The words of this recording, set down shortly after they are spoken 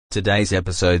Today's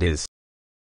episode is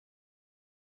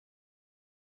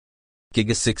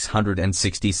Giga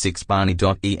 666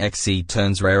 Barney.EXE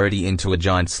turns Rarity into a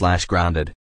giant /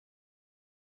 grounded.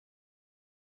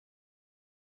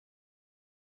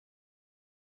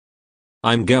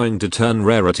 I'm going to turn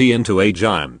Rarity into a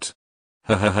giant.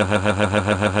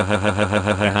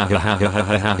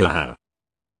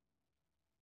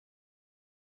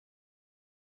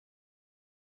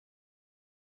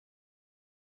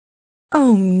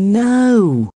 Oh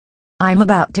no! I'm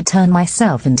about to turn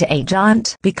myself into a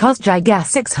giant because Giga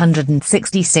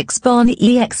 666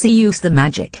 Barney.EXE used the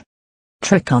magic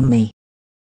trick on me.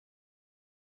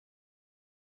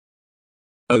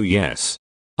 Oh yes.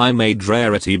 I made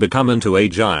Rarity become into a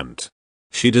giant.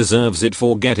 She deserves it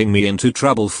for getting me into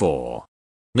trouble for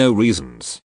no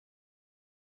reasons.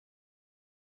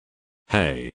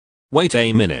 Hey. Wait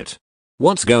a minute.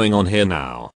 What's going on here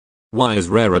now? Why is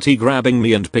Rarity grabbing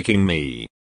me and picking me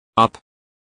up?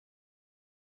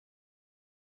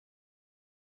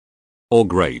 Oh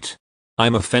great.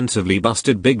 I'm offensively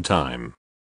busted big time.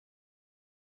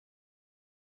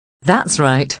 That's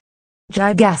right.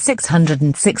 Giga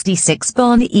 666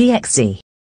 Barney.EXE.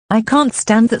 I can't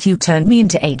stand that you turned me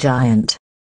into a giant.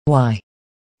 Why?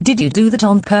 Did you do that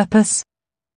on purpose?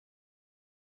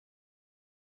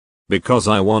 Because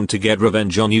I want to get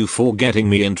revenge on you for getting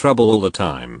me in trouble all the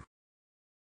time.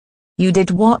 You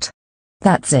did what?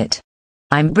 That's it.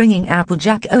 I'm bringing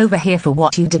Applejack over here for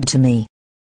what you did to me.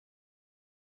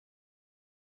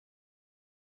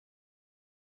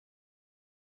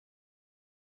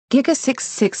 Giga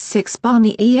 666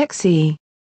 Barney.EXE.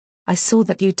 I saw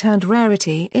that you turned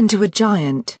Rarity into a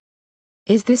giant.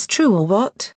 Is this true or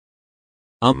what?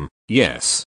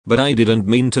 Yes, but I didn't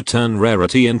mean to turn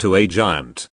Rarity into a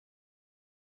giant.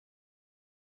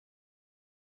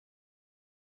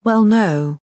 Well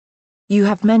no. You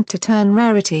have meant to turn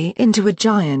Rarity into a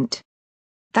giant.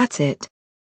 That's it.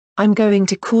 I'm going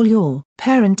to call your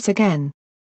parents again.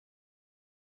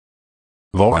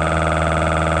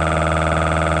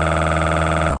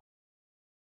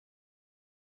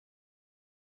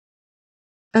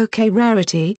 Okay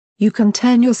Rarity, you can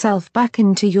turn yourself back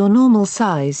into your normal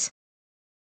size.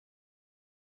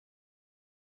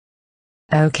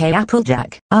 Okay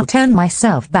Applejack, I'll turn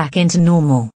myself back into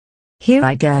normal. Here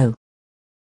I go.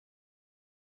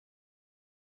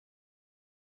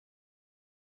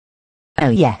 Oh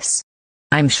yes.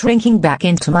 I'm shrinking back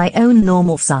into my own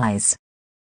normal size.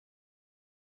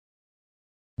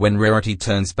 When Rarity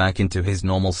turns back into his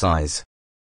normal size.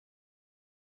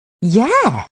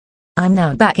 Yeah! I'm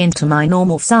now back into my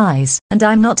normal size, and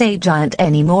I'm not a giant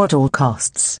anymore at all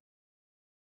costs.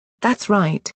 That's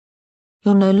right.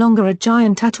 You're no longer a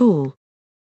giant at all.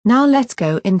 Now let's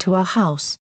go into our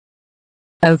house.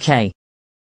 Okay.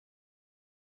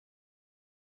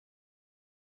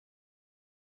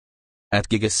 At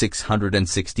Giga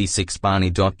 666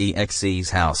 Barney.EXE's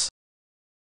house.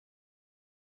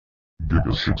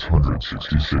 Giga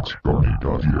 666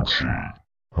 Barney.EXE.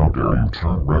 How dare you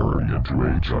turn Rarity into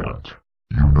a giant?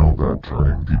 You know that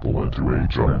turning people into a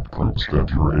giant proves that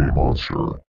you're a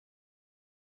monster.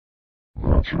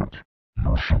 That's it.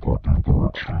 You're super duper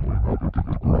extremely mega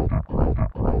giga grounded for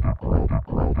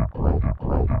 8,234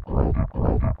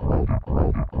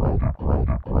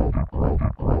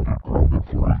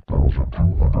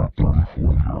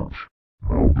 years.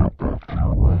 Now get back to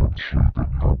your room and sleep in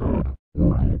your bed,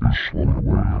 or you'll be swallowed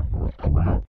away in North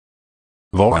Korea.